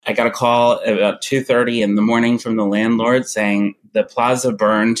I got a call at about 2:30 in the morning from the landlord saying, the plaza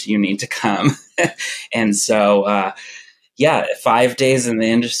burned, you need to come. And so, 5 days in the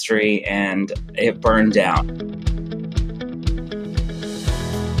industry and it burned down.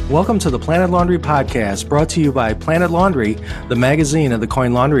 Welcome to the Planet Laundry podcast, brought to you by Planet Laundry, the magazine of the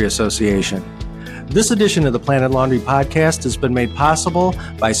Coin Laundry Association. This edition of the Planet Laundry podcast has been made possible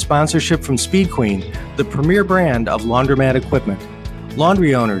by sponsorship from Speed Queen, the premier brand of laundromat equipment.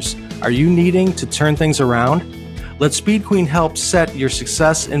 Laundry owners, are you needing to turn things around? Let Speed Queen help set your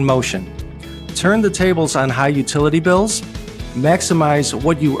success in motion. Turn the tables on high utility bills, maximize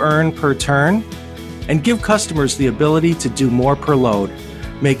what you earn per turn, and give customers the ability to do more per load.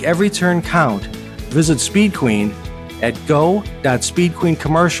 Make every turn count. Visit Speed Queen at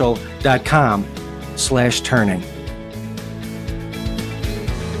go.speedqueencommercial.com/turning.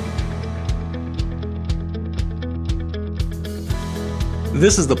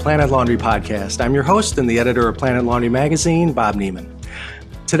 This is the Planet Laundry podcast. I'm your host and the editor of Planet Laundry magazine, Bob Neiman.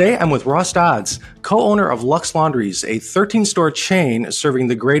 Today, I'm with Ross Dodds, co-owner of Luxe Laundries, a 13-store chain serving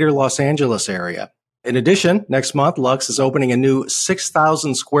the greater Los Angeles area. In addition, next month, Luxe is opening a new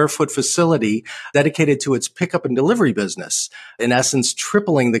 6,000 square foot facility dedicated to its pickup and delivery business, in essence,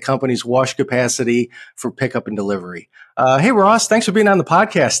 tripling the company's wash capacity for pickup and delivery. Hey, Ross, thanks for being on the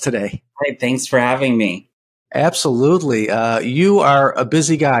podcast today. Hey, thanks for having me. Absolutely. You are a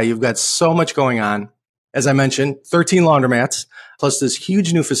busy guy. You've got so much going on. As I mentioned, 13 laundromats, plus this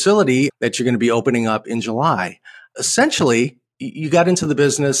huge new facility that you're going to be opening up in July. Essentially, you got into the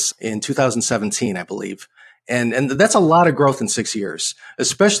business in 2017, I believe. And that's a lot of growth in 6 years,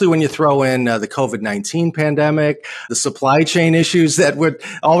 especially when you throw in the COVID-19 pandemic, the supply chain issues that were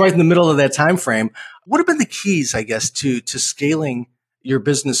all right in the middle of that time frame. What have been the keys, I guess, to scaling your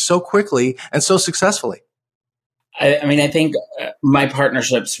business so quickly and so successfully? I think my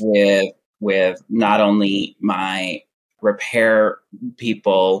partnerships with not only my repair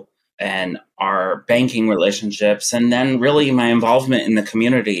people and our banking relationships, and then really my involvement in the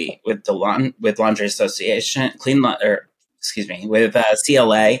community with with Laundry Association, with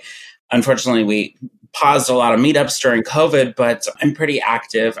CLA. Unfortunately, we paused a lot of meetups during COVID, but I'm pretty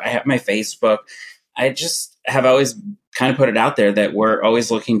active. I have my Facebook. I just have always kind of put it out there that we're always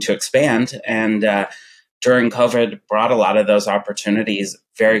looking to expand, and during COVID brought a lot of those opportunities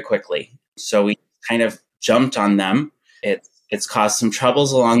very quickly. So we kind of jumped on them. It's caused some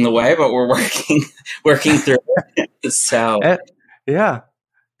troubles along the way, but we're working through it. So, yeah,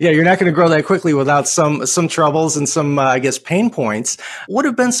 you're not going to grow that quickly without some troubles and some, pain points. What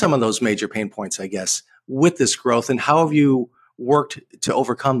have been some of those major pain points, I guess, with this growth, and how have you worked to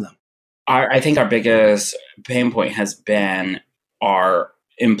overcome them? I think our biggest pain point has been our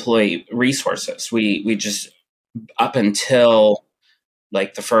employee resources. We just, up until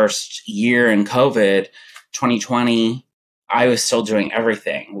like the first year in COVID, 2020, I was still doing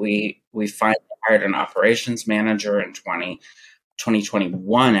everything. We finally hired an operations manager in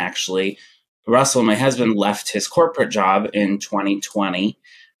 2021, actually. Russell, my husband, left his corporate job in 2020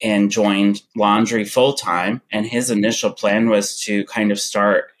 and joined laundry full-time. And his initial plan was to kind of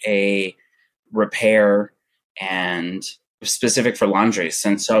start a repair and specific for laundry,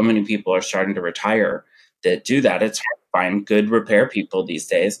 since so many people are starting to retire that do that. It's hard to find good repair people these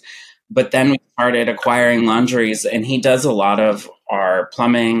days. But then we started acquiring laundries, and he does a lot of our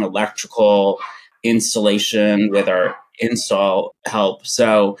plumbing, electrical installation with our install help.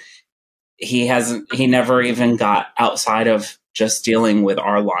 So he never even got outside of just dealing with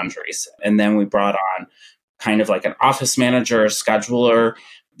our laundries. And then we brought on kind of like an office manager, scheduler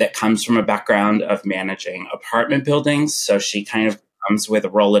that comes from a background of managing apartment buildings. So she kind of comes with a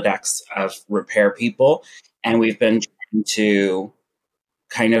Rolodex of repair people. And we've been trying to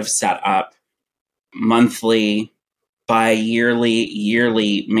kind of set up monthly,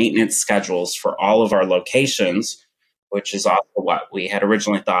 yearly maintenance schedules for all of our locations, which is also what we had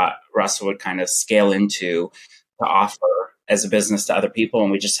originally thought Russell would kind of scale into to offer as a business to other people.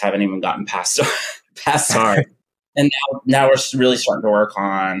 And we just haven't even gotten past our. And now we're really starting to work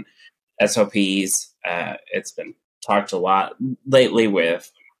on SOPs. It's been talked a lot lately with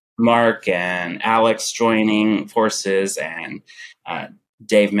Mark and Alex joining forces, and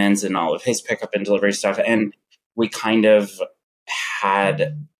Dave Menz and all of his pickup and delivery stuff. And we kind of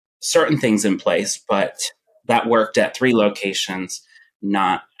had certain things in place, but that worked at 3 locations,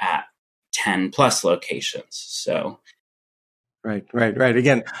 not at 10 plus locations. So. Right.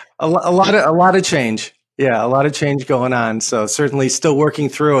 Again, a lot of change. Yeah, a lot of change going on. So certainly still working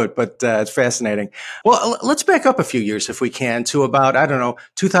through it, but it's fascinating. Well, let's back up a few years if we can to about,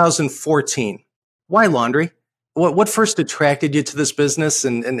 2014. Why laundry? what first attracted you to this business,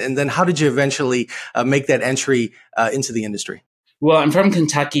 and then how did you eventually make that entry into the industry? Well, I'm from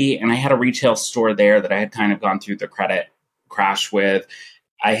Kentucky, and I had a retail store there that I had kind of gone through the credit crash with.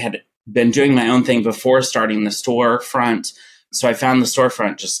 I had been doing my own thing before starting the storefront. So I found the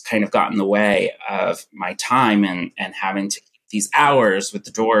storefront just kind of got in the way of my time and having to keep these hours with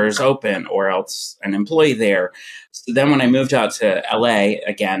the doors open or else an employee there. So then when I moved out to LA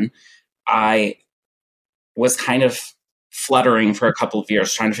again, I was kind of fluttering for a couple of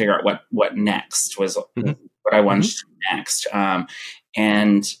years, trying to figure out what next was, what I wanted to do next.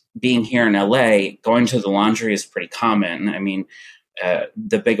 And being here in LA, going to the laundry is pretty common. I mean,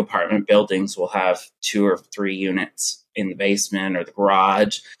 the big apartment buildings will have 2 or 3 units in the basement or the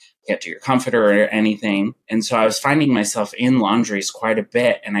garage, get to your comforter or anything. And so I was finding myself in laundries quite a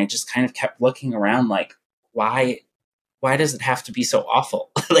bit. And I just kind of kept looking around like, why does it have to be so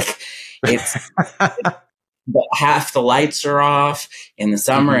awful? Like it's half the lights are off in the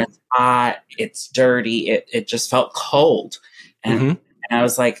summer. It's hot, it's dirty. It just felt cold. And I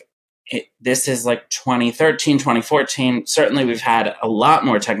was like, this is like 2013, 2014. Certainly we've had a lot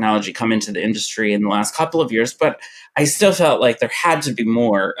more technology come into the industry in the last couple of years, but I still felt like there had to be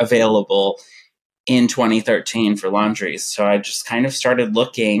more available in 2013 for laundries. So I just kind of started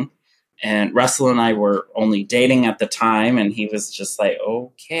looking, and Russell and I were only dating at the time. And he was just like,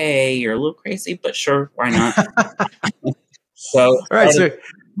 okay, you're a little crazy, but sure, why not? So, all right. So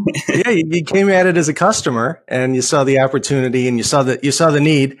yeah, you came at it as a customer and you saw the opportunity and you saw the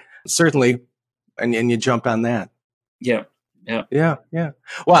need, certainly, and you jump on that. Yeah.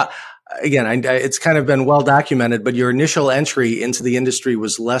 Well, again, it's kind of been well documented, but your initial entry into the industry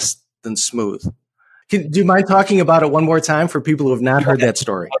was less than smooth. Do you mind talking about it one more time for people who have not heard that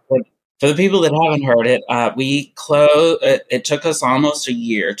story? For the people that haven't heard it, we closed. It took us almost a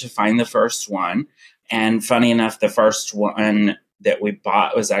year to find the first one. And funny enough, the first one that we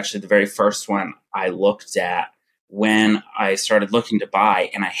bought was actually the very first one I looked at when I started looking to buy,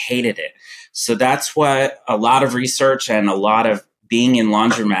 and I hated it. So that's what a lot of research and a lot of being in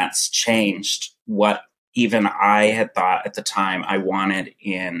laundromats changed what even I had thought at the time I wanted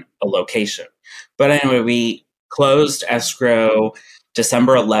in a location. But anyway, we closed escrow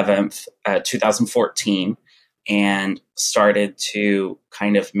December 11th, 2014, and started to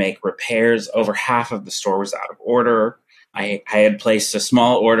kind of make repairs. Over half of the store was out of order. I had placed a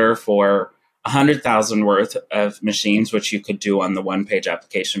small order for 100,000 worth of machines, which you could do on the one-page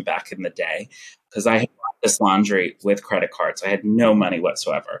application back in the day, because I had bought this laundry with credit cards. I had no money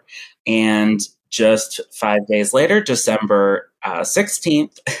whatsoever. And just 5 days later, December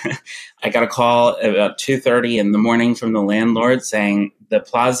 16th, I got a call about 2:30 in the morning from the landlord saying, the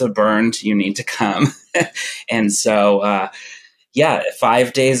plaza burned, you need to come. And so,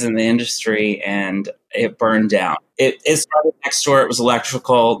 5 days in the industry and it burned down. It started next door. It was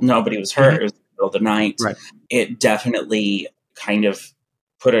electrical. Nobody was hurt. It was in the middle of the night. Right. It definitely kind of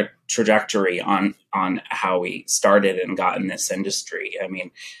put a trajectory on how we started and got in this industry. I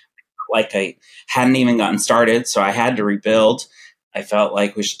mean, like I hadn't even gotten started, so I had to rebuild. I felt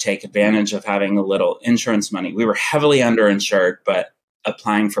like we should take advantage of having a little insurance money. We were heavily underinsured, but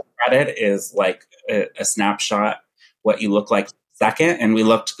applying for credit is like a snapshot, what you look like second. And we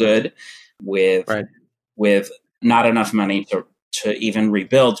looked good with not enough money to even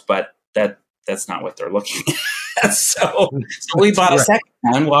rebuild, but that's not what they're looking at. So we bought a second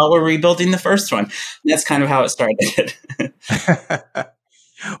one while we're rebuilding the first one. And that's kind of how it started.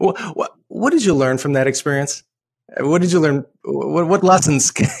 What did you learn from that experience? What did you learn? What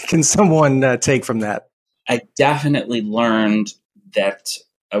lessons can someone take from that? I definitely learned that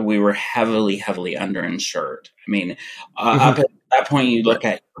we were heavily underinsured. I mean, up at that point, you look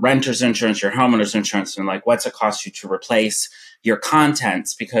at renter's insurance, your homeowner's insurance, and like, what's it cost you to replace your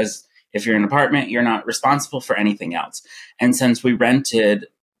contents? Because if you're in an apartment, you're not responsible for anything else. And since we rented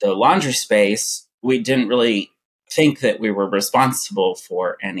the laundry space, we didn't really think that we were responsible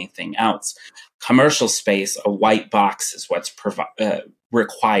for anything else. Commercial space, a white box is what's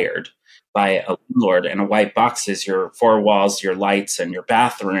required by a landlord, and a white box is your 4 walls, your lights, and your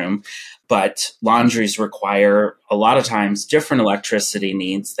bathroom. But laundries require a lot of times different electricity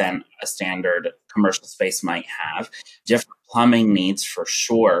needs than a standard commercial space might have, different plumbing needs for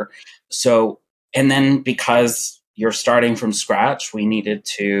sure. So, and then because you're starting from scratch, we needed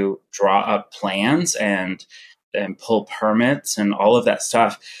to draw up plans and pull permits and all of that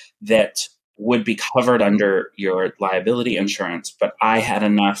stuff that would be covered under your liability insurance. But I had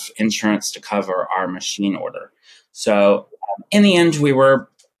enough insurance to cover our machine order. So in the end, we were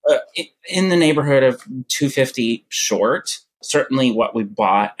in the neighborhood of $250 short certainly what we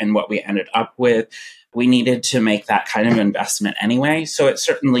bought and what we ended up with, we needed to make that kind of investment anyway. So it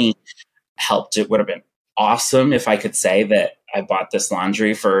certainly helped. It would have been awesome if I could say that I bought this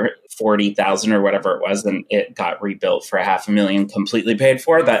laundry for 40,000 or whatever it was, and it got rebuilt for $500,000 completely paid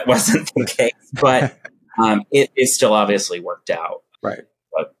for. That wasn't the case, but it still obviously worked out. Right.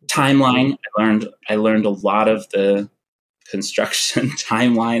 But timeline, I learned a lot of the construction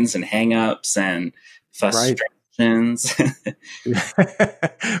timelines and hangups and frustrations.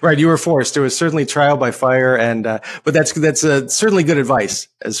 Right. You were forced. It was certainly trial by fire, and but that's certainly good advice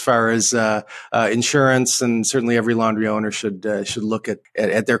as far as insurance, and certainly every laundry owner should look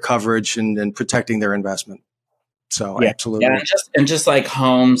at their coverage and protecting their investment. So absolutely. Yeah, and just like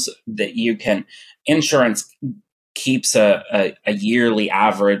homes that you can, insurance keeps a yearly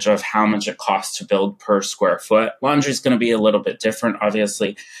average of how much it costs to build per square foot. Laundry is going to be a little bit different,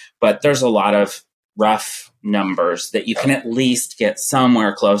 obviously, but there's a lot of rough numbers that you can at least get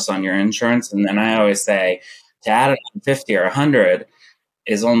somewhere close on your insurance. And then I always say to add it on 50 or 100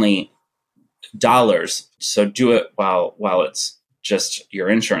 is only dollars. So do it while it's just your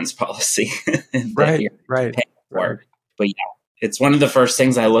insurance policy. Right. But yeah, it's one of the first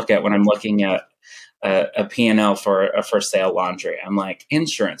things I look at when I'm looking at a P&L for a for sale laundry. I'm like,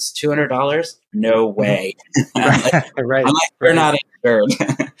 insurance, $200? No way. Right. I'm like, you're not insured.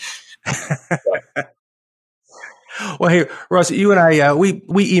 Well, hey, Russ, you and I, we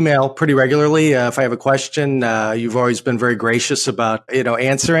email pretty regularly. If I have a question, you've always been very gracious about,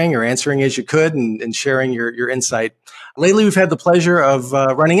 answering as you could and sharing your insight. Lately, we've had the pleasure of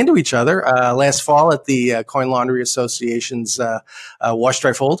running into each other last fall at the Coin Laundry Association's Wash,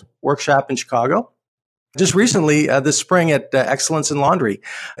 Dry, Fold workshop in Chicago. Just recently, this spring at Excellence in Laundry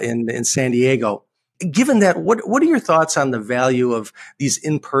in San Diego. Given that, what are your thoughts on the value of these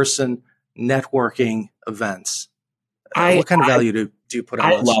in-person networking events? What kind of value do you put on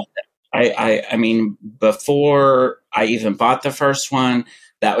this? I love it. I mean, before I even bought the first one,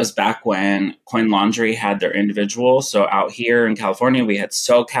 that was back when Coin Laundry had their individual. So out here in California, we had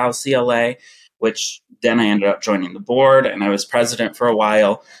SoCal CLA, which then I ended up joining the board, and I was president for a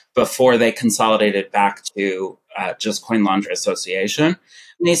while before they consolidated back to just Coin Laundry Association.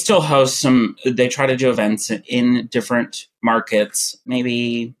 And they still host they try to do events in different markets,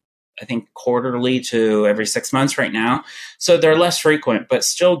 maybe I think quarterly to every 6 months right now. So they're less frequent, but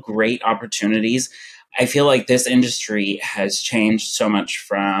still great opportunities. I feel like this industry has changed so much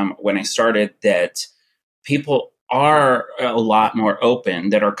from when I started that people are a lot more open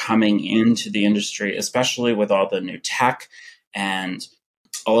that are coming into the industry, especially with all the new tech and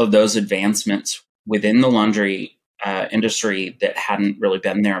all of those advancements within the laundry industry that hadn't really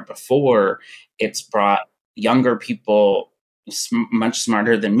been there before. It's brought younger people, much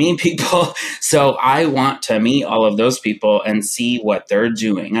smarter than me people. So I want to meet all of those people and see what they're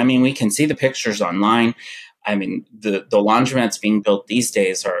doing. I mean, we can see the pictures online. I mean, the laundromats being built these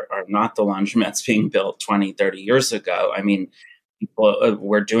days are not the laundromats being built 20, 30 years ago. I mean, people,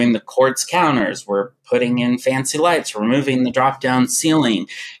 we're doing the quartz counters. We're putting in fancy lights. We're moving the drop-down ceiling.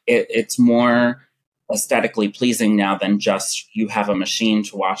 It's more aesthetically pleasing now than just you have a machine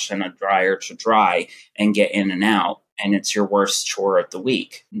to wash and a dryer to dry and get in and out, and it's your worst chore of the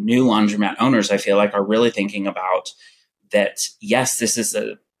week. New laundromat owners, I feel like, are really thinking about that. Yes, this is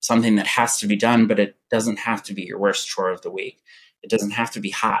something that has to be done, but it doesn't have to be your worst chore of the week. It doesn't have to be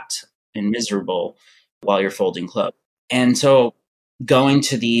hot and miserable while you're folding clothes. And so going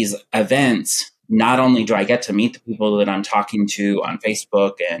to these events, not only do I get to meet the people that I'm talking to on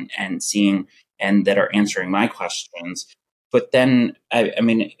Facebook and seeing and that are answering my questions, but then, I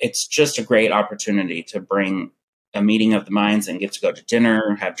mean, it's just a great opportunity to bring a meeting of the minds and get to go to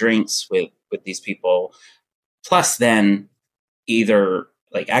dinner, have drinks with these people. Plus then either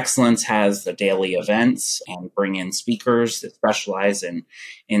like Excellence has the daily events and bring in speakers that specialize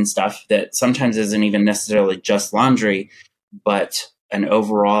in stuff that sometimes isn't even necessarily just laundry, but an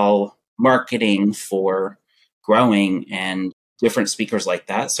overall marketing for growing and different speakers like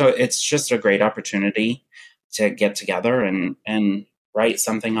that. So it's just a great opportunity to get together and write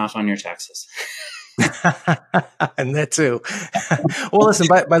something off on your taxes. And that too. Well, listen,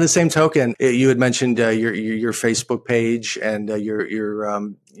 by the same token, you had mentioned your Facebook page, and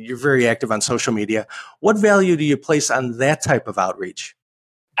you're very active on social media. What value do you place on that type of outreach?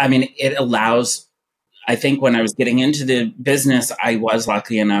 I mean, it allows, I think when I was getting into the business, I was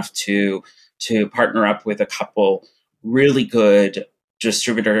lucky enough to partner up with a couple really good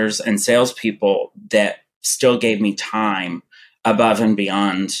distributors and salespeople that still gave me time above and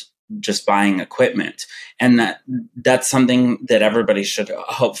beyond just buying equipment. And that's something that everybody should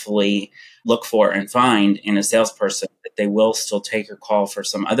hopefully look for and find in a salesperson, that they will still take your call for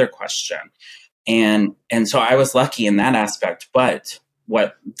some other question. And so I was lucky in that aspect. But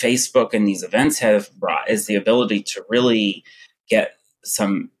what Facebook and these events have brought is the ability to really get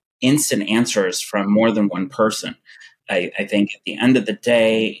some instant answers from more than one person. I think at the end of the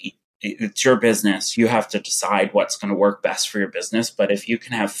day, it's your business. You have to decide what's going to work best for your business. But if you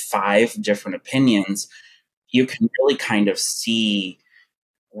can have 5 different opinions, you can really kind of see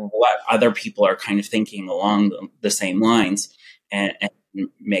what other people are kind of thinking along the same lines, and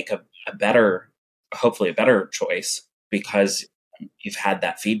make a better, hopefully a better choice because you've had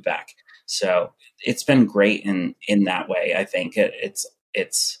that feedback. So it's been great in that way. I think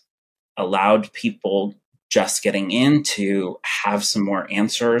it's allowed people just getting in to have some more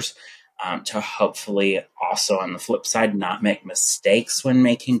answers, to hopefully also on the flip side not make mistakes when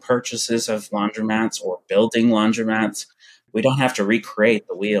making purchases of laundromats or building laundromats. We don't have to recreate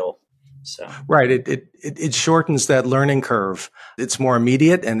the wheel. So Right. It shortens that learning curve. It's more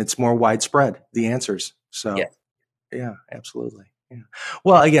immediate and it's more widespread, the answers. So yeah, absolutely. Yeah.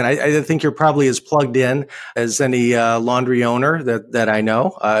 Well, again, I think you're probably as plugged in as any laundry owner that I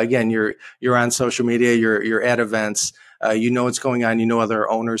know. Again, you're on social media, you're at events, you know what's going on, you know other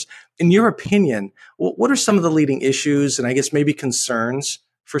owners. In your opinion, what are some of the leading issues and I guess maybe concerns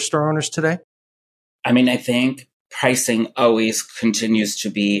for store owners today? I mean, I think pricing always continues to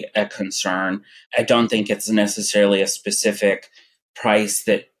be a concern. I don't think it's necessarily a specific price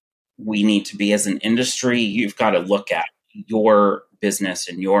that we need to be as an industry. You've got to look at your business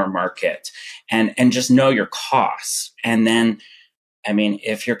and your market and just know your costs. And then, I mean,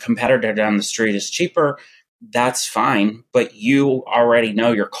 if your competitor down the street is cheaper, that's fine, but you already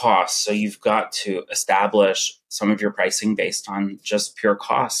know your costs. So you've got to establish some of your pricing based on just pure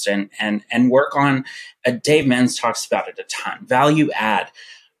cost and work on, Dave Menz talks about it a ton, value add.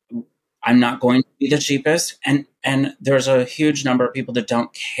 I'm not going to be the cheapest. And there's a huge number of people that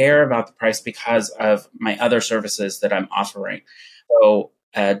don't care about the price because of my other services that I'm offering. So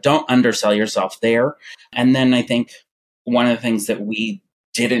don't undersell yourself there. And then I think one of the things that we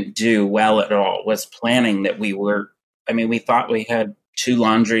didn't do well at all was planning that we thought we had 2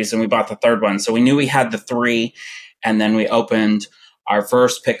 laundries and we bought the third one. So we knew we had the 3. And then we opened our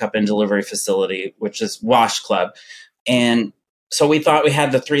first pickup and delivery facility, which is Wash Club. And so we thought we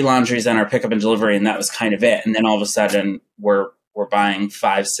had the 3 laundries and our pickup and delivery, and that was kind of it. And then all of a sudden we're buying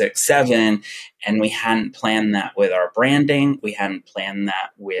 5, 6, 7, and we hadn't planned that with our branding. We hadn't planned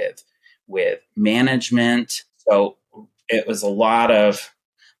that with management. So it was a lot of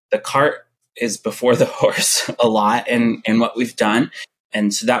the cart is before the horse a lot in what we've done.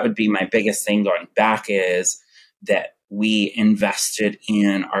 And so that would be my biggest thing going back is that we invested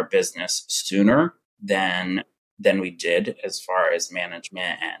in our business sooner than we did as far as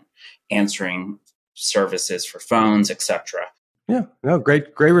management and answering services for phones, etc. Yeah, no,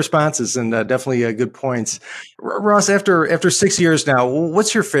 great responses and definitely good points. Ross, after 6 years now,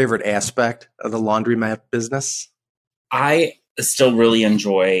 what's your favorite aspect of the laundromat business? I still really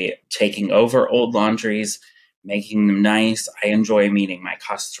enjoy taking over old laundries, making them nice. I enjoy meeting my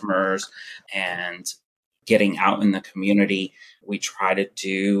customers and getting out in the community. We try to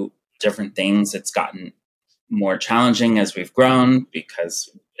do different things. It's gotten more challenging as we've grown because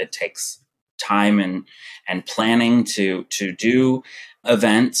it takes time and planning to do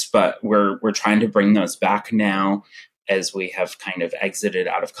events, but we're trying to bring those back now as we have kind of exited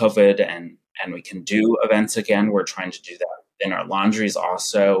out of COVID and we can do events again. We're trying to do that in our laundries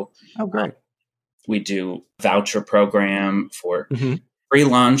also. Oh, great. We do voucher program for free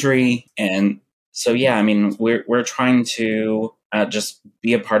laundry. And so, yeah, I mean, we're trying to just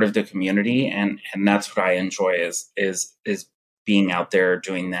be a part of the community. And that's what I enjoy is being out there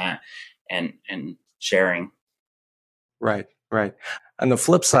doing that and sharing. Right. On the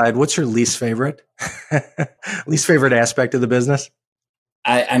flip side, what's your least favorite aspect of the business?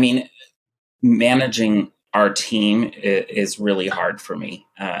 I mean, managing our team is really hard for me.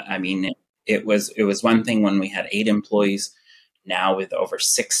 I mean, it was one thing when we had 8 employees. Now with over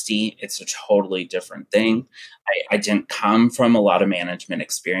 60, it's a totally different thing. I didn't come from a lot of management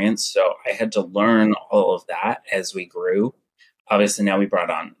experience, so I had to learn all of that as we grew. Obviously, now we brought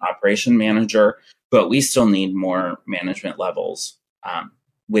on operation manager, but we still need more management levels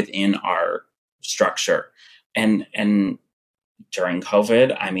within our structure. And during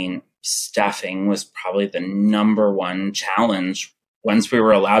COVID, I mean, staffing was probably the number one challenge once we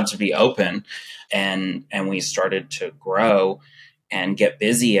were allowed to be open and we started to grow and get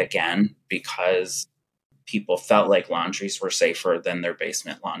busy again because people felt like laundries were safer than their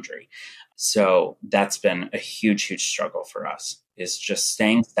basement laundry. So that's been a huge, huge struggle for us is just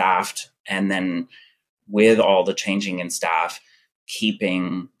staying staffed and then with all the changing in staff,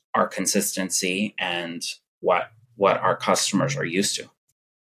 keeping our consistency and what our customers are used to.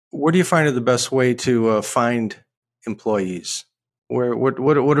 Where do you find it the best way to find employees?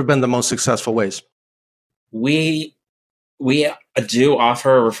 What have been the most successful ways? We do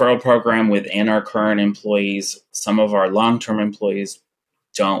offer a referral program within our current employees. Some of our long-term employees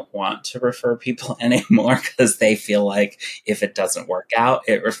don't want to refer people anymore because they feel like if it doesn't work out,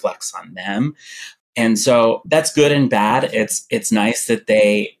 it reflects on them. And so that's good and bad. It's nice that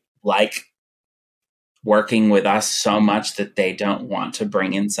they like working with us so much that they don't want to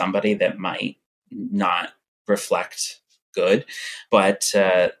bring in somebody that might not reflect good. But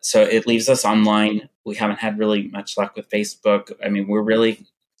so it leaves us online. We haven't had really much luck with Facebook. I mean, we're really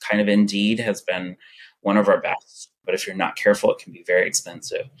kind of Indeed has been one of our best. But if you're not careful, it can be very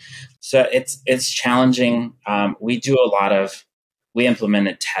expensive. So it's challenging. We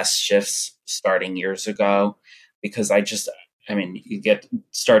implemented test shifts starting years ago because you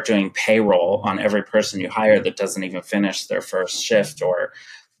start doing payroll on every person you hire that doesn't even finish their first shift or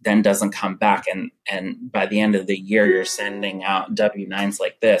then doesn't come back. And by the end of the year, you're sending out W-9s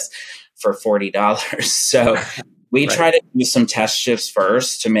like this for $40. So we Right. try to do some test shifts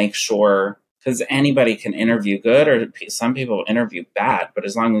first to make sure, because anybody can interview good or some people interview bad, but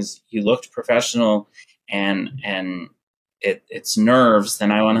as long as you looked professional and it's nerves,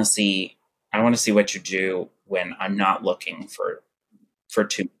 then I want to see what you do when I'm not looking for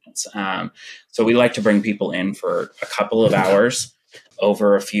 2 minutes. So we like to bring people in for a couple of hours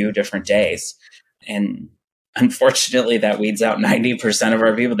over a few different days. And unfortunately, that weeds out 90% of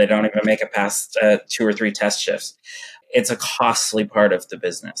our people. They don't even make it past 2 or 3 test shifts. It's a costly part of the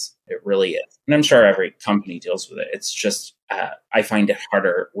business. It really is. And I'm sure every company deals with it. It's just, I find it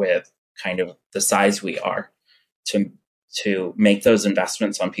harder with kind of the size we are to make those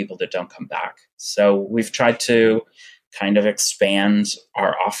investments on people that don't come back. So we've tried to kind of expand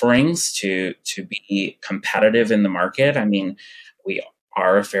our offerings to be competitive in the market. I mean, we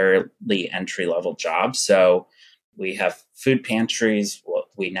are a fairly entry-level job. So we have food pantries.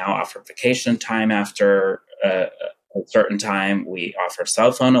 We now offer vacation time after a certain time. We offer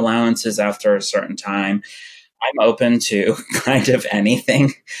cell phone allowances after a certain time. I'm open to kind of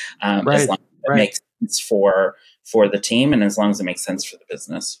anything as long as it makes sense for the team and as long as it makes sense for the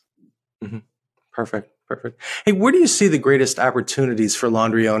business. Mm-hmm. Perfect. Hey, where do you see the greatest opportunities for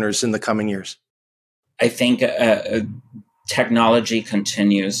laundry owners in the coming years? I think technology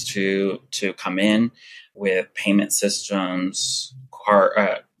continues to come in with payment systems,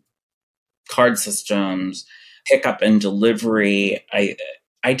 card systems, pickup and delivery.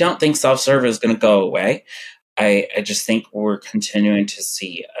 I don't think self-serve is going to go away. I just think we're continuing to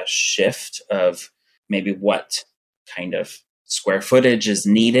see a shift of maybe what kind of square footage is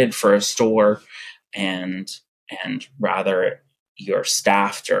needed for a store, and rather you're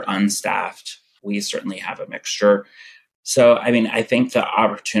staffed or unstaffed. We certainly have a mixture. So, I mean, I think the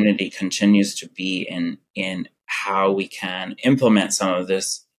opportunity continues to be in how we can implement some of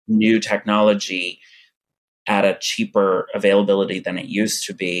this new technology at a cheaper availability than it used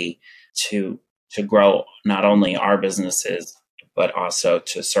to be to grow not only our businesses, but also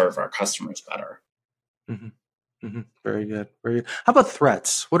to serve our customers better. Mm-hmm. Mm-hmm. Very good. How about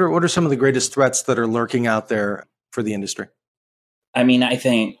threats? What are some of the greatest threats that are lurking out there for the industry? I mean, I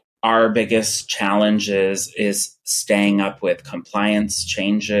think our biggest challenge is staying up with compliance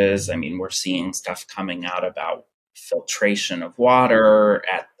changes. I mean, we're seeing stuff coming out about filtration of water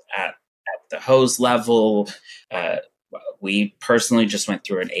at the hose level. We personally just went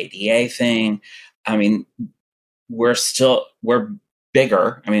through an ADA thing. I mean, we're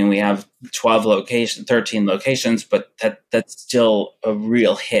bigger. I mean, we have 13 locations, but that's still a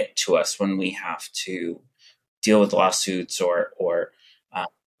real hit to us when we have to deal with lawsuits or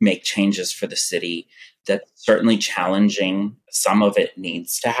make changes for the city. That's certainly challenging. Some of it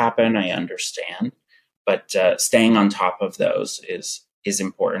needs to happen, I understand, but staying on top of those is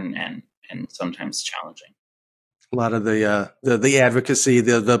important and sometimes challenging. A lot of the advocacy,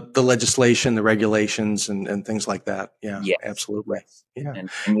 the legislation, the regulations, and things like that. Yeah, yes. Absolutely. Yeah, and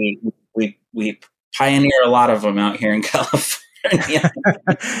we pioneer a lot of them out here in California.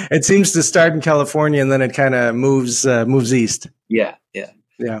 It seems to start in California and then it kind of moves east. Yeah.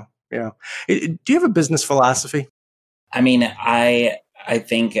 Do you have a business philosophy? I mean, I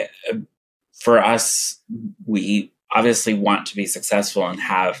think for us, we obviously want to be successful and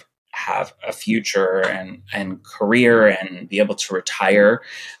have a future and career and be able to retire,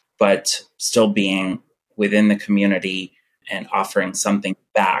 but still being within the community and offering something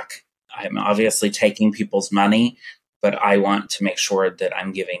back. I'm obviously taking people's money, but I want to make sure that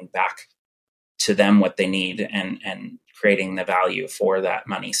I'm giving back to them what they need and creating the value for that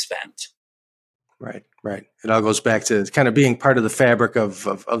money spent. Right, right. It all goes back to kind of being part of the fabric of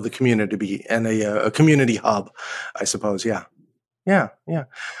the community and a community hub, I suppose. Yeah, yeah, yeah.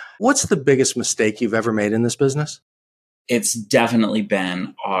 What's the biggest mistake you've ever made in this business? It's definitely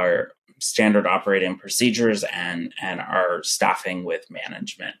been our standard operating procedures and our staffing with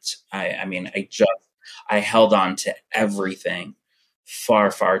management. I mean, I held on to everything far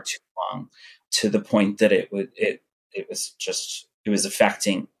too long, to the point that it was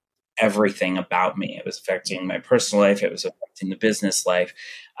affecting everything about me. It was affecting my personal life. It was affecting the business life.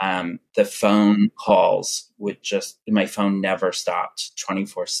 The phone calls my phone never stopped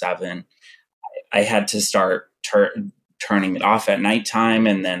 24/7. I had to start turning it off at nighttime,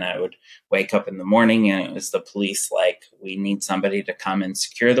 and then I would wake up in the morning and it was the police, like, we need somebody to come and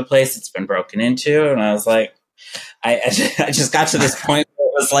secure the place. It's been broken into. And I was like, I just got to this point where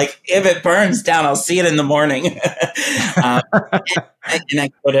it was like, if it burns down, I'll see it in the morning. And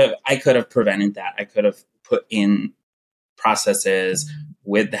I could have prevented that. I could have put in processes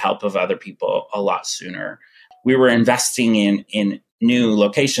with the help of other people a lot sooner. We were investing in new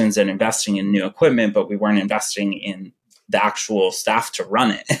locations and investing in new equipment, but we weren't investing in the actual staff to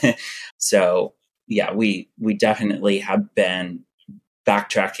run it. So yeah, we definitely have been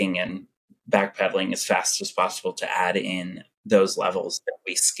backtracking and backpedaling as fast as possible to add in those levels that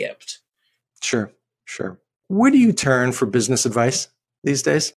we skipped. Sure, sure. Where do you turn for business advice these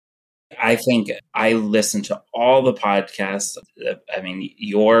days? I think I listen to all the podcasts. I mean,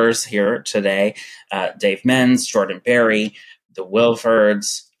 yours here today, Dave Menz, Jordan Berry, the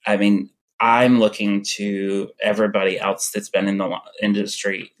Wilfords. I mean, I'm looking to everybody else that's been in the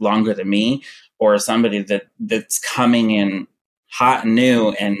industry longer than me, or somebody that's coming in hot and new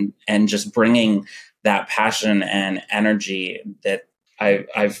and just bringing that passion and energy that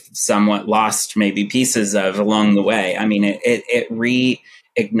I've somewhat lost maybe pieces of along the way. I mean, it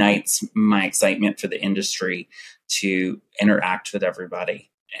reignites my excitement for the industry to interact with everybody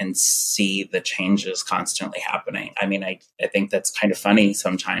and see the changes constantly happening. I mean, I think that's kind of funny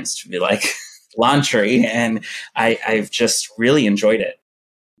sometimes to be like laundry, and I've just really enjoyed it.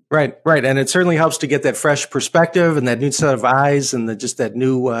 Right, right, and it certainly helps to get that fresh perspective and that new set of eyes and just that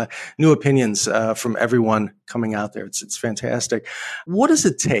new opinions from everyone coming out there. It's fantastic. What does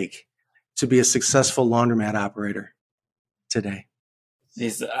it take to be a successful laundromat operator today?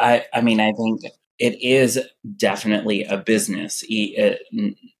 I mean, I think it is definitely a business.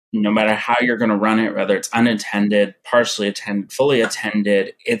 No matter how you're going to run it, whether it's unattended, partially attended, fully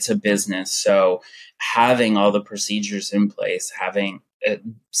attended, it's a business. So having all the procedures in place,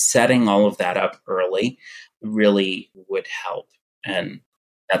 setting all of that up early really would help. And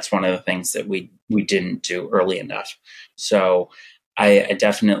that's one of the things that we didn't do early enough. So I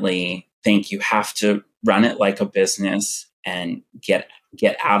definitely think you have to run it like a business and get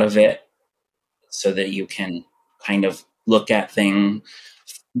out of it so that you can kind of look at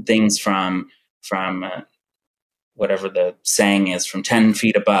things from whatever the saying is, from 10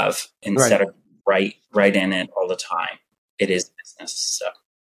 feet above, instead of right in it all the time. It is business. So.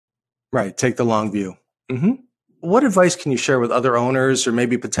 Right. Take the long view. Mm-hmm. What advice can you share with other owners or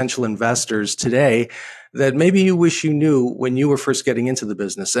maybe potential investors today that maybe you wish you knew when you were first getting into the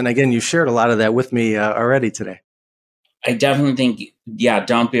business? And again, you shared a lot of that with me already today. I definitely think,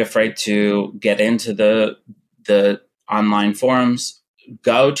 don't be afraid to get into the online forums.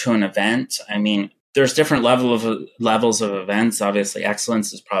 Go to an event. I mean, there's different levels of events. Obviously,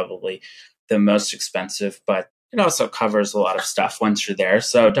 Excellence is probably the most expensive, but it also covers a lot of stuff once you're there.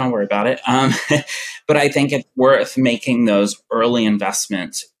 So don't worry about it. But I think it's worth making those early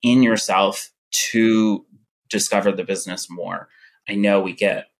investments in yourself to discover the business more. I know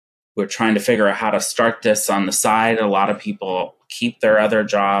we're trying to figure out how to start this on the side. A lot of people keep their other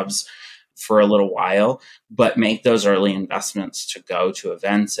jobs for a little while, but make those early investments to go to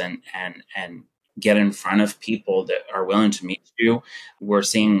events and get in front of people that are willing to meet you. We're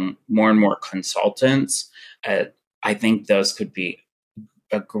seeing more and more consultants. I think those could be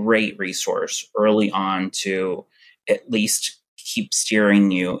a great resource early on to at least keep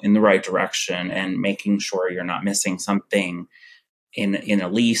steering you in the right direction and making sure you're not missing something in a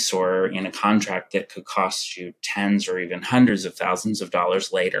lease or in a contract that could cost you tens or even hundreds of thousands of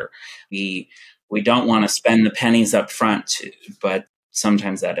dollars later. We don't want to spend the pennies up front, but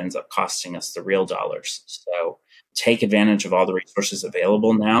sometimes that ends up costing us the real dollars. So take advantage of all the resources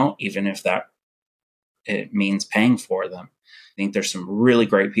available now, even if it means paying for them. I think there's some really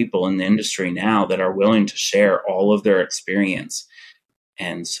great people in the industry now that are willing to share all of their experience.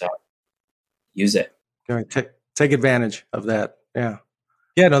 And so use it. All right, take advantage of that. Yeah.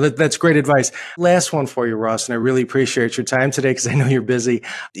 Yeah, no, that's great advice. Last one for you, Ross, and I really appreciate your time today because I know you're busy.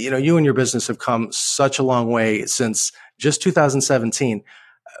 You and your business have come such a long way since just 2017.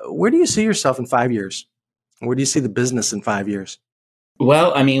 Where do you see yourself in 5 years? Where do you see the business in 5 years?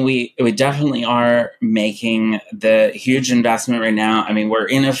 Well, I mean, we definitely are making the huge investment right now. I mean, we're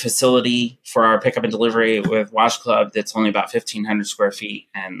in a facility for our pickup and delivery with Wash Club that's only about 1,500 square feet.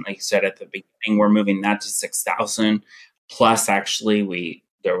 And like you said at the beginning, we're moving that to 6,000. Plus, actually,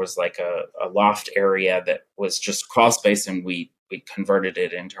 there was like a loft area that was just crawl space, and we converted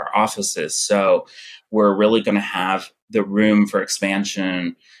it into our offices. So we're really going to have the room for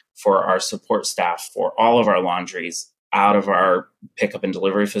expansion for our support staff for all of our laundries out of our pickup and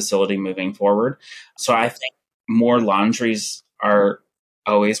delivery facility moving forward. So I think more laundries are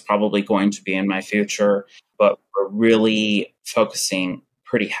always probably going to be in my future, but we're really focusing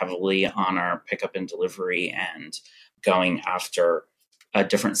pretty heavily on our pickup and delivery and going after a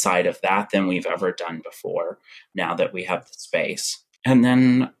different side of that than we've ever done before now that we have the space. And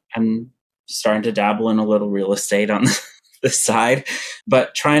then I'm starting to dabble in a little real estate on the side,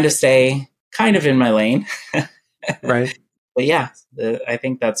 but trying to stay kind of in my lane. Right. But yeah, I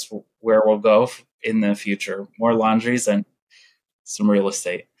think that's where we'll go in the future. More laundries and some real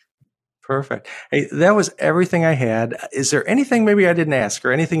estate. Perfect. Hey, that was everything I had. Is there anything maybe I didn't ask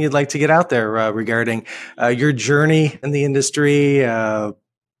or anything you'd like to get out there regarding your journey in the industry?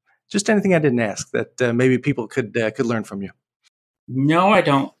 Just anything I didn't ask that maybe people could learn from you? No, I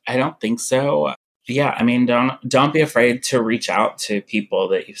don't think so. Yeah, I mean, don't be afraid to reach out to people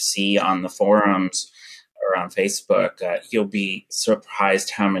that you see on the forums or on Facebook. You'll be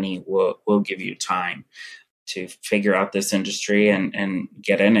surprised how many will give you time to figure out this industry and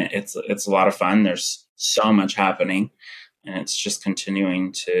get in it. It's a lot of fun. There's so much happening, and it's just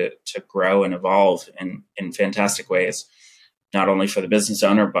continuing to grow and evolve in fantastic ways, not only for the business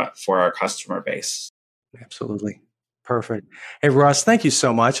owner, but for our customer base. Absolutely. Perfect. Hey, Ross, thank you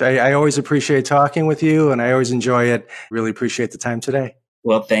so much. I always appreciate talking with you, and I always enjoy it. Really appreciate the time today.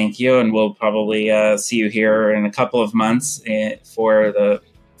 Well, thank you. And we'll probably see you here in a couple of months for the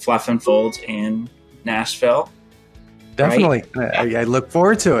Fluff and Fold in Nashville. Definitely. Right? I look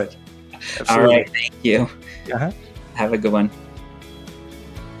forward to it. Absolutely. All right. Thank you. Uh-huh. Have a good one.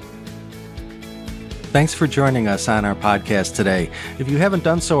 Thanks for joining us on our podcast today. If you haven't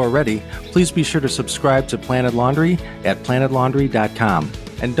done so already, please be sure to subscribe to Planet Laundry at planetlaundry.com.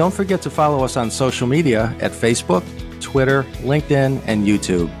 And don't forget to follow us on social media at Facebook, Twitter, LinkedIn, and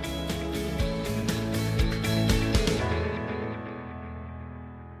YouTube.